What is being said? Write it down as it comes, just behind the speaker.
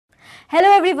Hello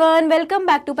everyone, welcome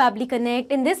back to Pabbly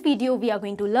Connect. In this video, we are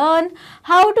going to learn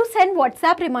how to send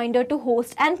WhatsApp reminder to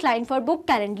host and client for book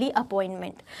Calendly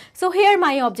appointment. So here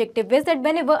my objective is that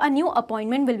whenever a new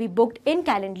appointment will be booked in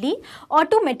Calendly,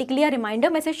 automatically a reminder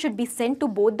message should be sent to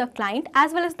both the client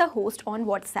as well as the host on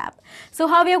WhatsApp. So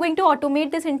how we are going to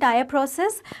automate this entire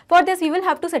process? For this, we will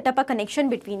have to set up a connection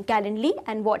between Calendly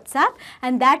and WhatsApp,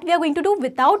 and that we are going to do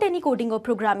without any coding or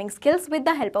programming skills with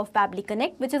the help of Pabbly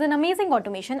Connect, which is an amazing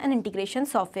automation and integration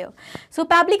software. So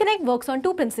Pabbly Connect works on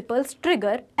two principles: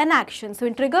 trigger and action. So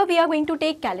in trigger, we are going to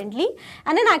take Calendly,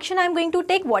 and in action, I am going to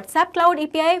take WhatsApp Cloud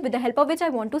API, with the help of which I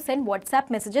want to send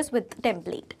WhatsApp messages with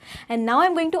template. And now I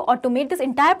am going to automate this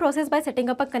entire process by setting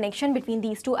up a connection between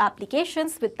these two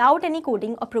applications without any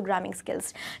coding or programming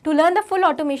skills. To learn the full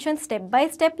automation step by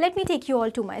step, let me take you all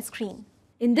to my screen.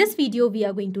 In this video, we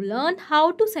are going to learn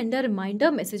how to send a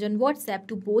reminder message on WhatsApp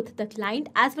to both the client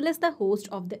as well as the host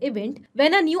of the event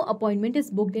when a new appointment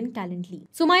is booked in Calendly.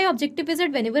 So my objective is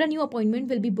that whenever a new appointment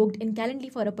will be booked in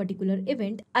Calendly for a particular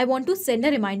event, I want to send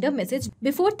a reminder message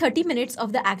before 30 minutes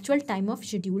of the actual time of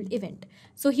scheduled event.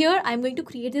 So here I'm going to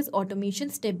create this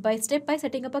automation step by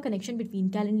setting up a connection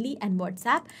between Calendly and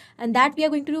WhatsApp, and that we are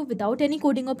going to do without any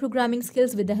coding or programming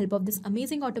skills with the help of this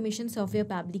amazing automation software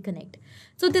Pabbly Connect.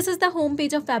 So this is the home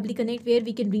page of Pabbly Connect, where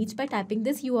we can reach by typing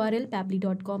this URL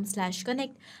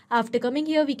pabbly.com/connect. After coming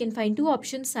here, we can find two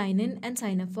options: sign in and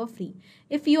sign up for free.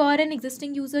 If you are an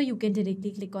existing user, you can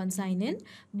directly click on sign in,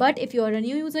 but if you are a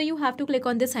new user, you have to click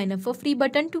on the sign up for free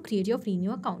button to create your free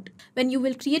new account. When you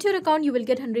will create your account, you will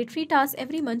get 100 free tasks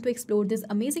every month to explore this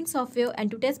amazing software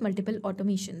and to test multiple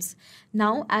automations.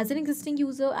 Now, as an existing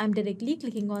user, I am directly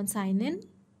clicking on sign in.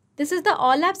 This is the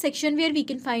all app section where we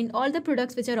can find all the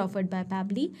products which are offered by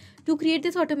Pabbly. To create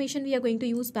this automation, we are going to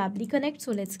use Pabbly Connect.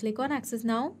 So let's click on access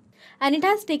now. And it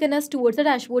has taken us towards the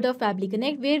dashboard of Pabbly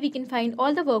Connect, where we can find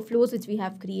all the workflows which we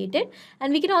have created,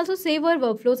 and we can also save our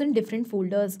workflows in different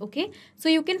folders. Okay, so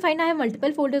you can find I have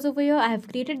multiple folders over here. I have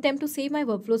created them to save my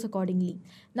workflows accordingly.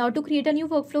 Now to create a new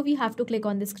workflow, we have to click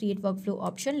on this create workflow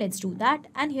option. Let's do that,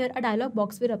 and here a dialog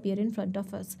box will appear in front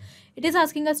of us. It is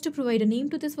asking us to provide a name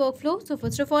to this workflow. So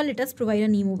first of all, let us provide a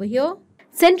name over here.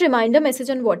 Send reminder message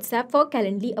on WhatsApp for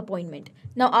Calendly appointment.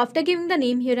 Now after giving the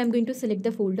name, here I'm going to select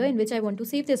the folder in which I want to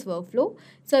save this workflow.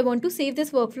 So I want to save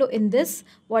this workflow in this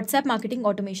WhatsApp marketing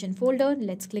automation folder.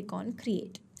 Let's click on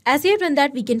create. As we have run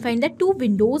that, we can find that two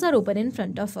windows are open in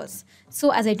front of us. So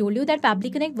as I told you that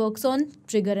Pabbly Connect works on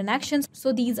trigger and actions.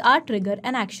 So these are trigger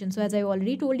and action. So as I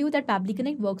already told you that Pabbly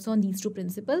Connect works on these two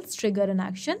principles, trigger and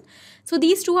action. So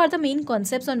these two are the main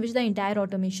concepts on which the entire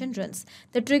automation runs.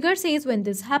 The trigger says when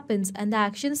this happens and the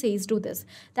action says do this.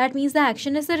 That means the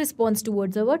action is the response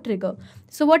towards our trigger.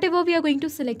 So whatever we are going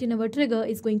to select in our trigger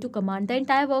is going to command the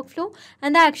entire workflow,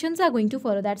 and the actions are going to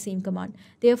follow that same command.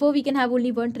 Therefore, we can have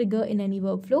only one trigger in any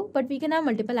workflow, but we can have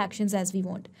multiple actions as we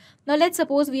want. Now let's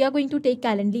suppose we are going to take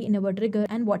Calendly in our trigger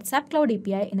and WhatsApp Cloud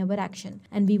API in our action,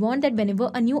 and we want that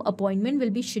whenever a new appointment will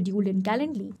be scheduled in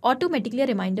Calendly, automatically a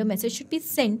reminder message should be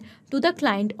sent to the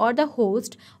client or the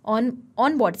host on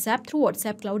WhatsApp through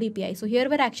WhatsApp Cloud API. So here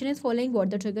our action is following what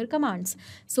the trigger commands.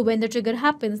 So when the trigger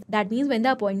happens, that means when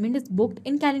the appointment is booked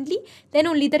in Calendly, then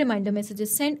only the reminder message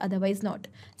is sent, otherwise not.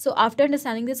 So after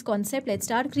understanding this concept, let's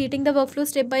start creating the workflow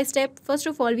step by step. First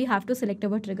of all, we have to select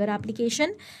our trigger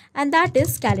application, and that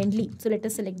is Calendly. So let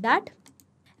us select that.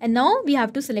 And now we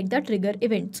have to select the trigger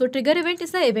event. So trigger event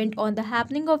is the event on the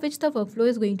happening of which the workflow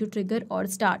is going to trigger or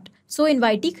start. So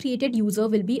invitee created user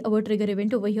will be our trigger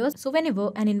event over here. So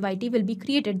whenever an invitee will be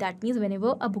created, that means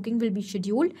whenever a booking will be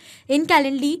scheduled in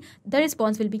Calendly, the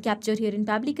response will be captured here in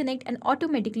Pabbly Connect, and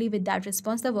automatically with that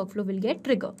response, the workflow will get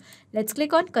trigger. Let's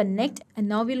click on connect, and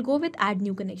now we'll go with add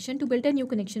new connection to build a new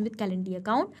connection with Calendly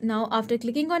account. Now after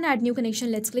clicking on add new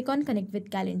connection, let's click on connect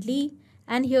with Calendly.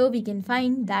 And here we can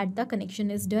find that the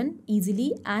connection is done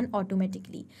easily and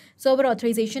automatically. So our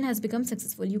authorization has become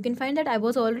successful. You can find that I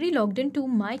was already logged into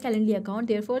my Calendly account.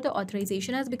 Therefore, the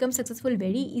authorization has become successful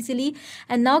very easily.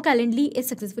 And now Calendly is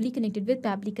successfully connected with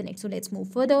Pabbly Connect. So let's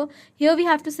move further. Here we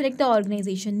have to select the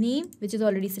organization name, which is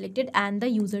already selected, and the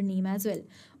username as well.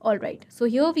 Alright, so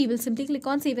here we will simply click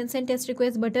on save and send test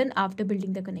request button after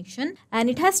building the connection, and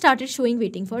it has started showing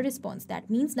waiting for response.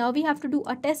 That means now we have to do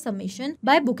a test submission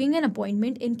by booking an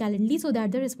appointment in Calendly so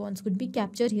that the response could be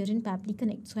captured here in Pabbly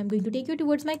Connect. So I'm going to take you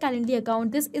towards my Calendly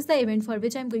account. This is the event for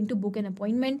which I'm going to book an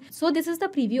appointment. So this is the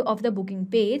preview of the booking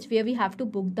page where we have to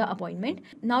book the appointment.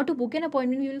 Now to book an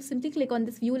appointment, we will simply click on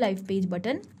this view live page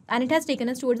button, and it has taken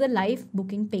us towards the live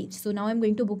booking page. So now I'm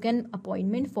going to book an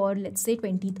appointment for, let's say,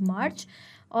 20th March.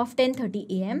 Of 10:30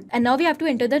 a.m. And now we have to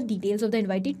enter the details of the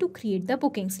invitee to create the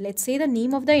bookings. Let's say the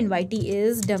name of the invitee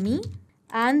is Dummy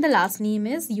and the last name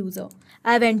is user.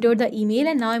 I have entered the email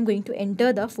and now I'm going to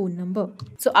enter the phone number.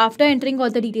 So after entering all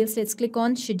the details, let's click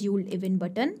on schedule event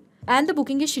button. And the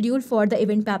booking is scheduled for the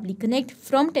event Pabbly Connect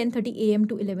from 10:30 a.m.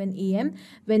 to 11 a.m.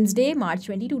 Wednesday, March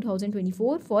 20,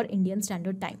 2024 for Indian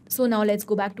Standard Time. So now let's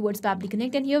go back towards Pabbly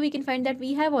Connect, and here we can find that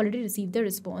we have already received the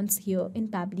response here in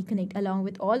Pabbly Connect along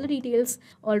with all the details.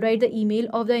 Alright, the email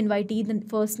of the invitee, the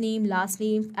first name, last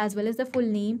name, as well as the full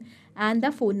name and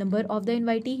the phone number of the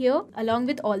invitee here. Along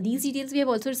with all these details, we have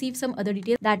also received some other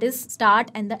details, that is start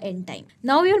and the end time.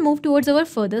 Now we will move towards our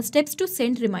further steps to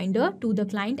send reminder to the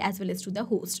client as well as to the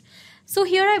host. So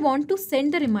here I want to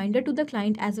send the reminder to the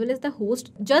client as well as the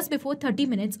host just before 30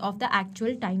 minutes of the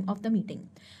actual time of the meeting.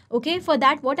 Okay, for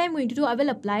that what I'm going to do, I will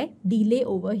apply delay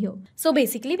over here. So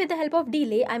basically with the help of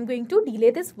delay, I'm going to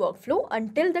delay this workflow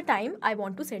until the time I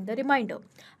want to send the reminder.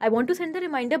 I want to send the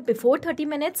reminder before 30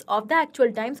 minutes of the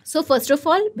actual time. So first of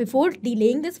all, before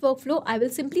delaying this workflow, I will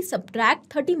simply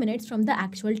subtract 30 minutes from the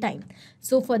actual time.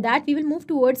 So for that, we will move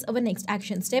towards our next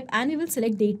action step and we will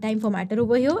select date time formatter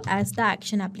over here as the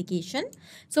action application.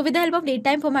 So with the help of date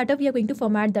time formatter, we are going to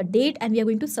format the date and we are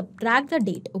going to subtract the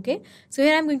date. Okay, so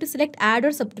here I'm going to select add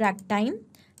or subtract time.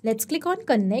 Let's click on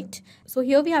connect. So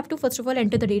here we have to first of all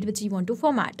enter the date which we want to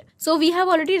format. So we have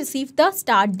already received the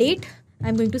start date.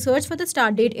 I'm going to search for the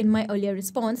start date in my earlier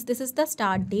response. This is the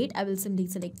start date. I will simply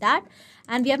select that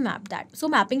and we have mapped that. So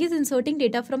mapping is inserting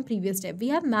data from previous step. We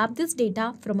have mapped this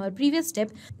data from our previous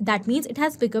step. That means it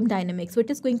has become dynamic. So it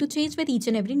is going to change with each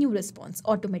and every new response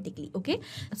automatically. Okay.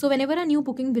 So whenever a new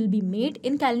booking will be made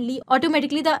in Calendly,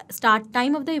 automatically the start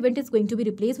time of the event is going to be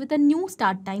replaced with a new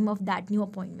start time of that new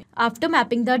appointment. After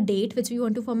mapping the date which we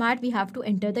want to format, we have to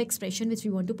enter the expression which we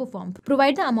want to perform.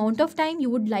 Provide the amount of time you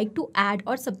would like to add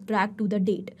or subtract to the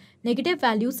date. Negative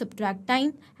value subtract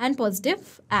time and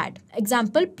positive add.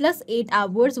 Example, plus 8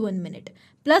 hours 1 minute,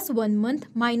 plus 1 month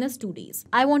minus 2 days.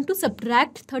 I want to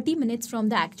subtract 30 minutes from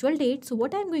the actual date. So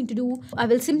what I'm going to do, I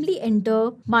will simply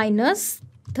enter minus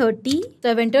 30. So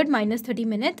I've entered minus 30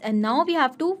 minutes and now we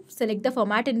have to select the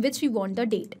format in which we want the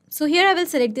date. So here I will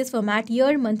select this format,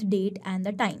 year, month, date and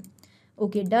the time.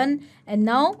 Okay, done. And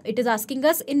now it is asking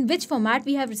us in which format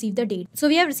we have received the date. So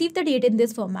we have received the date in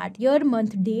this format, year,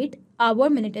 month, date, hour,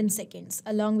 minute and seconds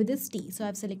along with this T. So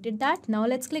I've selected that. Now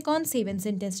let's click on save and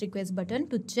send test request button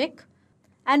to check.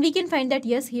 And we can find that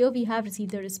yes, here we have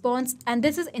received the response and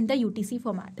this is in the UTC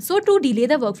format. So to delay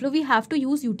the workflow, we have to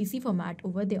use UTC format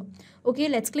over there. Okay,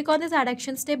 let's click on this add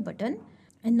action step button.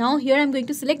 And now here I'm going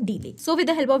to select delay. So with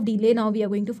the help of delay, now we are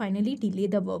going to finally delay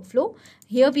the workflow.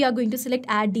 Here we are going to select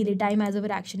add delay time as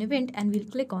our action event and we'll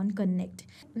click on connect.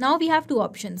 Now we have two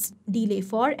options, delay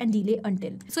for and delay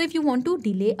until. So if you want to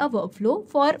delay a workflow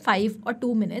for 5 or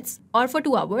 2 minutes or for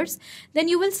 2 hours, then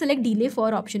you will select delay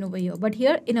for option over here. But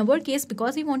here in our case,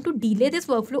 because we want to delay this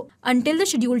workflow until the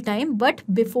scheduled time, but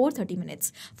before 30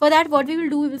 minutes. For that, what we will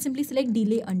do, we will simply select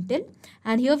delay until.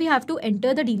 And here we have to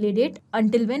enter the delay date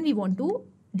until when we want to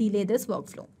delay this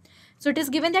workflow. So it is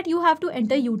given that you have to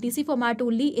enter UTC format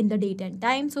only in the date and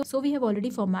time. So we have already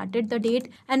formatted the date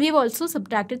and we have also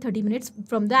subtracted 30 minutes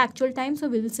from the actual time. So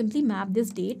we will simply map this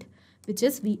date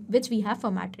which we have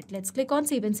formatted. Let's click on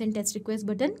save and send test request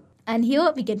button. And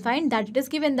here we can find that it is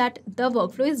given that the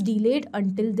workflow is delayed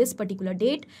until this particular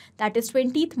date, that is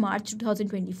 20th March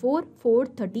 2024,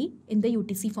 4:30 in the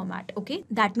UTC format. Okay,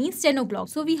 that means 10 o'clock.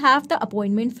 So we have the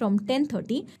appointment from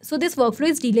 10:30. So this workflow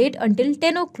is delayed until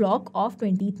 10 o'clock of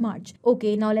 20th March.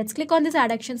 Okay, now let's click on this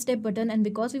add action step button, and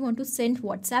because we want to send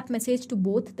WhatsApp message to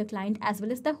both the client as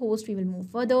well as the host, we will move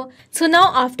further. So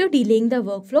now after delaying the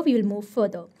workflow, we will move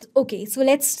further. Okay, so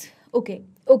let's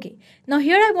Okay, now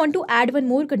here I want to add one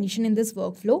more condition in this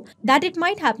workflow, that it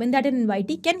might happen that an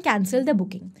invitee can cancel the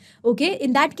booking. Okay,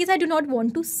 in that case, I do not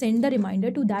want to send the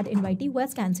reminder to that invitee who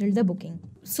has cancelled the booking.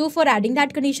 So for adding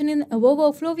that condition in our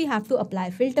workflow, we have to apply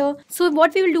a filter. So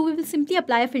what we will do, we will simply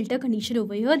apply a filter condition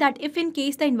over here, that if in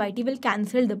case the invitee will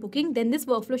cancel the booking, then this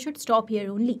workflow should stop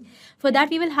here only. For that,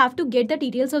 we will have to get the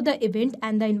details of the event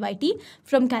and the invitee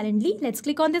from Calendly. Let's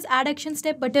click on this add action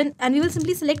step button and we will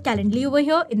simply select Calendly over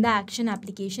here in the action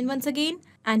application once again.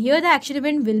 And here the action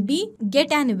event will be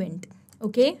get an event.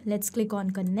 Okay, let's click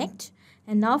on connect.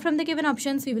 And now from the given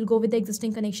options, we will go with the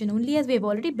existing connection only, as we have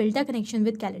already built a connection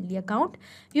with Calendly account.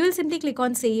 We will simply click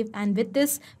on save, and with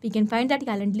this, we can find that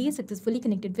Calendly is successfully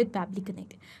connected with Pabbly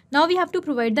Connect. Now we have to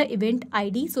provide the event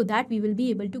ID so that we will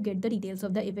be able to get the details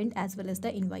of the event as well as the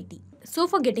invitee. So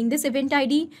for getting this event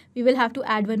ID, we will have to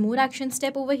add one more action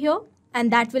step over here,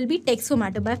 and that will be text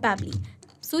formatter by Pabbly.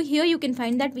 So here you can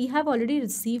find that we have already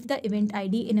received the event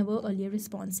ID in our earlier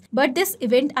response. But this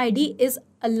event ID is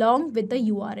along with the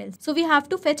URL. So we have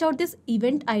to fetch out this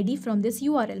event ID from this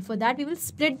URL. For that, we will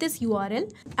split this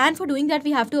URL. And for doing that,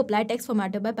 we have to apply text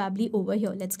formatter by Pabbly over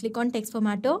here. Let's click on text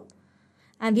formatter.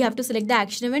 And we have to select the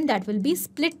action event that will be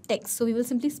split text. So we will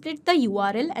simply split the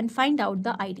URL and find out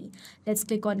the ID. Let's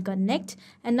click on connect.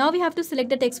 And now we have to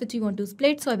select the text which we want to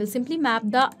split. So I will simply map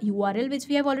the URL which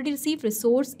we have already received,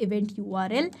 resource event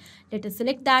URL. Let us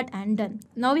select that and done.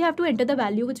 Now we have to enter the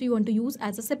value which we want to use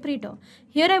as a separator.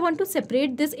 Here I want to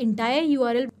separate this entire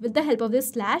URL with the help of this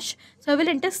slash. So I will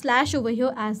enter slash over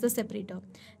here as the separator.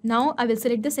 Now I will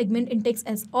select the segment index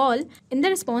as all. In the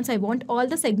response, I want all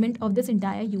the segment of this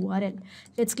entire URL.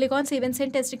 Let's click on save and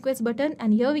send test request button,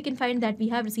 and here we can find that we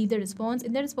have received the response.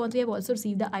 In the response, we have also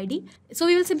received the ID. So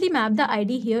we will simply map the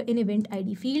ID here in event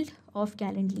ID field of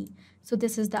Calendly. So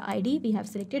this is the ID. We have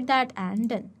selected that and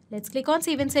done. Let's click on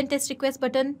save and send test request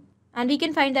button. And we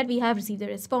can find that we have received the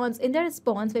response. In the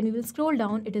response, when we will scroll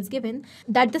down, it is given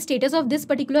that the status of this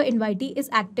particular invitee is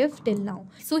active till now.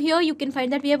 So here you can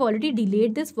find that we have already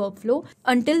delayed this workflow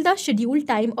until the scheduled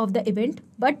time of the event,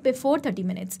 but before 30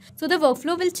 minutes. So the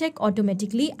workflow will check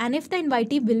automatically, and if the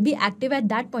invitee will be active at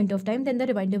that point of time, then the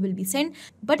reminder will be sent.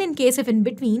 But in case if in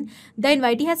between the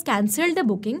invitee has cancelled the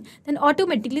booking, then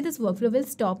automatically this workflow will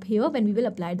stop here when we will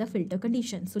apply the filter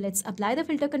condition. So let's apply the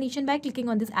filter condition by clicking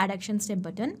on this add action step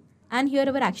button. And here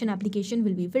our action application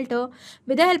will be filter.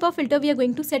 With the help of filter, we are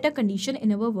going to set a condition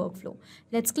in our workflow.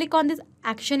 Let's click on this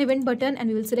action event button and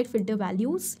we will select filter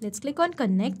values. Let's click on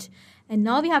connect. And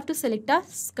now we have to select a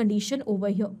condition over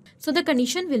here. So the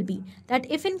condition will be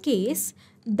that if in case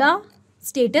the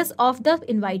status of the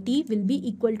invitee will be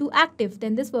equal to active,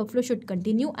 then this workflow should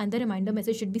continue and the reminder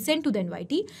message should be sent to the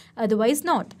invitee, otherwise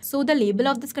not. So the label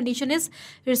of this condition is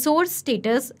resource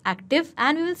status active,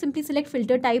 and we will simply select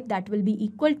filter type that will be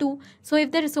equal to. So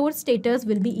if the resource status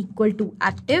will be equal to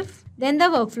active, then the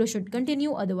workflow should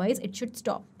continue, otherwise it should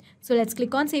stop. So let's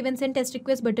click on save and send test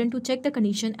request button to check the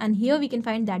condition, and here we can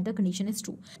find that the condition is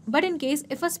true. But in case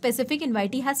if a specific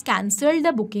invitee has cancelled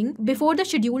the booking before the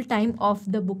scheduled time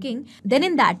of the booking, then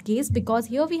in that case, because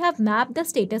here we have mapped the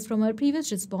status from our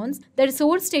previous response, the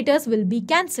resource status will be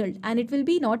cancelled and it will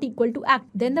be not equal to act.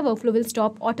 Then the workflow will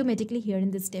stop automatically here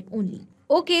in this step only.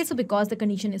 Okay, so because the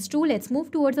condition is true, let's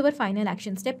move towards our final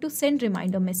action step to send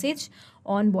reminder message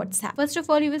on WhatsApp. First of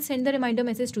all, we will send the reminder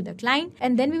message to the client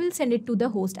and then we will send it to the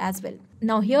host as well.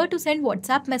 Now here to send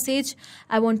WhatsApp message,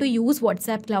 I want to use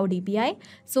WhatsApp Cloud API.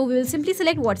 So we will simply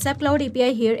select WhatsApp Cloud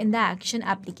API here in the action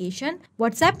application.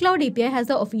 WhatsApp Cloud API has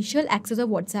the official access of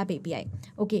WhatsApp API.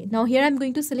 Okay, now here I'm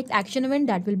going to select action event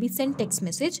that will be send text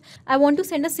message. I want to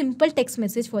send a simple text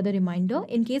message for the reminder.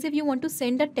 In case if you want to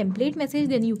send a template message,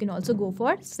 then you can also go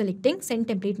for selecting send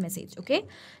template message. Okay,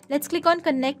 let's click on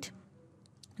connect.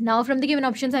 Now from the given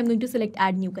options, I'm going to select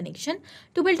add new connection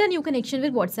to build a new connection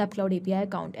with WhatsApp Cloud API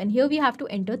account. And here we have to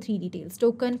enter 3 details: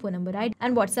 token, phone number ID,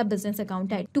 and WhatsApp business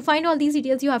account ID. To find all these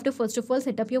details, you have to first of all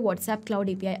set up your WhatsApp Cloud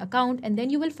API account, and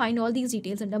then you will find all these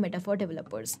details under Metaphor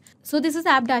Developers. So this is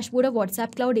app dashboard of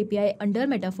WhatsApp Cloud API under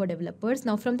Metaphor Developers.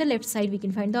 Now from the left side, we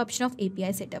can find the option of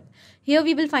API setup. Here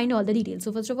we will find all the details.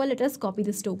 So first of all, let us copy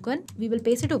this token. We will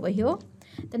paste it over here.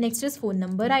 The next is phone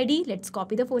number ID. Let's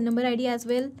copy the phone number ID as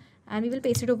well. And we will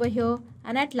paste it over here,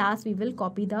 and at last we will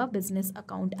copy the business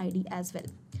account ID as well.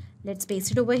 Let's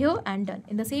paste it over here and done.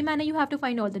 In the same manner, you have to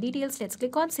find all the details. Let's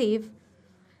click on save.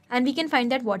 And we can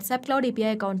find that WhatsApp Cloud API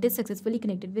account is successfully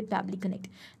connected with Pabbly Connect.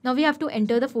 Now we have to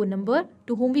enter the phone number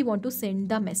to whom we want to send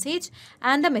the message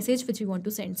and the message which we want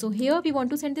to send. So here we want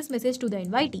to send this message to the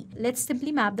invitee. Let's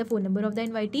simply map the phone number of the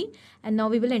invitee, and now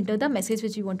we will enter the message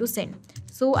which we want to send.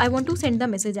 So I want to send the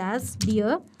message as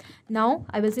dear. Now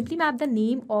I will simply map the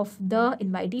name of the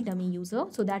invitee dummy user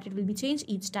so that it will be changed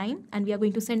each time, and we are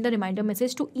going to send the reminder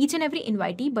message to each and every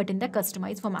invitee but in the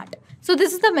customized format. So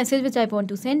this is the message which I want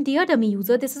to send. Dear dummy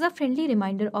user, this is a friendly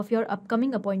reminder of your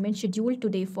upcoming appointment scheduled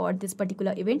today for this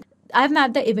particular event. I have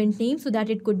mapped the event name so that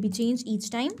it could be changed each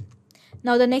time.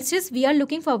 Now the next is we are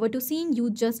looking forward to seeing you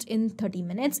just in 30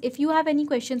 minutes. If you have any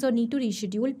questions or need to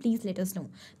reschedule, please let us know.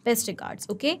 Best regards.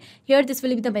 Okay, here this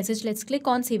will be the message. Let's click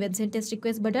on save and send test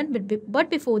request button.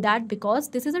 But before that, because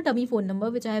this is a dummy phone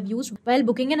number which I have used while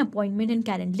booking an appointment in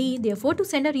Calendly, therefore to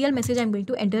send a real message, I'm going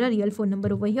to enter a real phone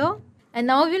number over here. And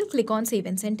now we will click on save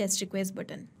and send test request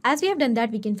button. As we have done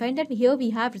that, we can find that here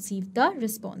we have received the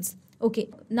response. Okay,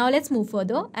 now let's move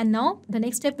further, and now the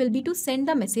next step will be to send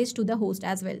the message to the host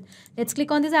as well. Let's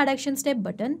click on this add action step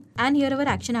button, and here our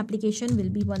action application will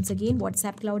be once again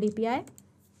WhatsApp Cloud API.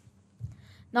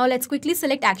 Now let's quickly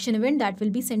select action event, that will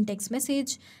be send text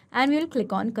message, and we will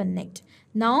click on connect.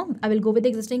 Now I will go with the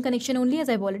existing connection only, as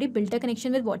I've already built a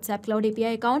connection with WhatsApp Cloud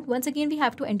API account. Once again, we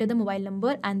have to enter the mobile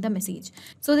number and the message.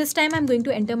 So this time I'm going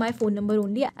to enter my phone number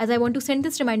only, as I want to send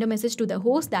this reminder message to the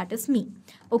host, that is me.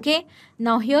 Okay,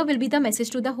 now here will be the message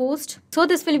to the host. So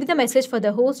this will be the message for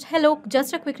the host. Hello,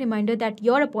 just a quick reminder that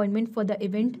your appointment for the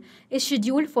event is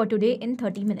scheduled for today in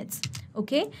 30 minutes.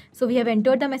 Okay, so we have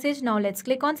entered the message. Now let's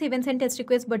click on save and send test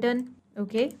request button.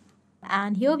 Okay,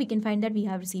 and here we can find that we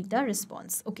have received the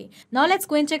response. Okay, now let's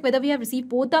go and check whether we have received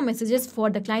both the messages for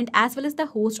the client as well as the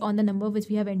host on the number which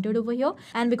we have entered over here.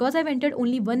 And because I've entered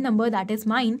only one number, that is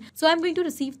mine, so I'm going to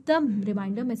receive the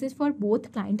reminder message for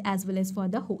both client as well as for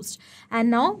the host. And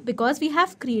now because we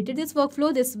have created this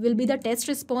workflow, this will be the test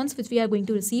response which we are going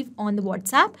to receive on the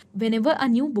WhatsApp. Whenever a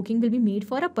new booking will be made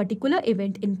for a particular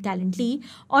event in Calendly,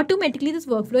 automatically this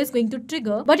workflow is going to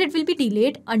trigger, but it will be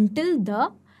delayed until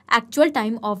the actual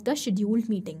time of the scheduled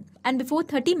meeting, and before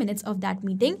 30 minutes of that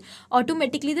meeting,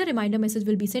 automatically the reminder message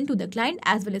will be sent to the client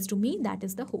as well as to me, that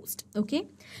is the host. Okay,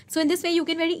 so in this way you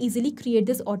can very easily create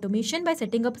this automation by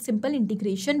setting up simple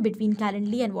integration between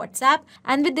Calendly and WhatsApp,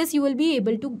 and with this you will be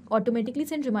able to automatically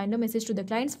send reminder message to the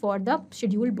clients for the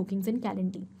scheduled bookings in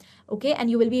Calendly. Okay, and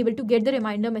you will be able to get the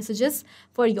reminder messages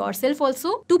for yourself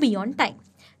also to be on time.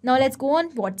 Now let's go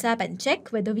on WhatsApp and check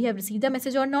whether we have received the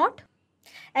message or not.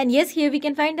 And yes, here we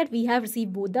can find that we have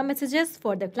received both the messages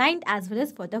for the client as well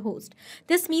as for the host.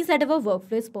 This means that our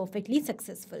workflow is perfectly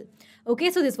successful. Okay,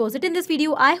 so this was it in this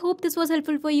video. I hope this was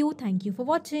helpful for you. Thank you for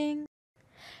watching.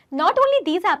 Not only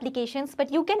these applications,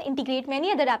 but you can integrate many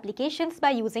other applications by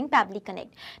using Pabbly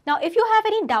Connect. Now, if you have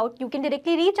any doubt, you can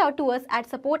directly reach out to us at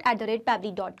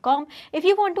support@pabbly.com. If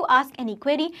you want to ask any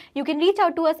query, you can reach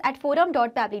out to us at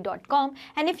forum.pabbly.com.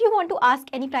 And if you want to ask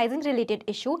any pricing related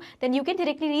issue, then you can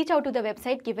directly reach out to the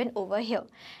website given over here.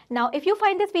 Now, if you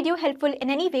find this video helpful in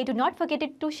any way, do not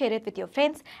forget to share it with your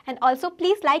friends. And also,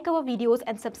 please like our videos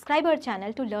and subscribe our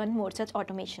channel to learn more such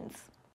automations.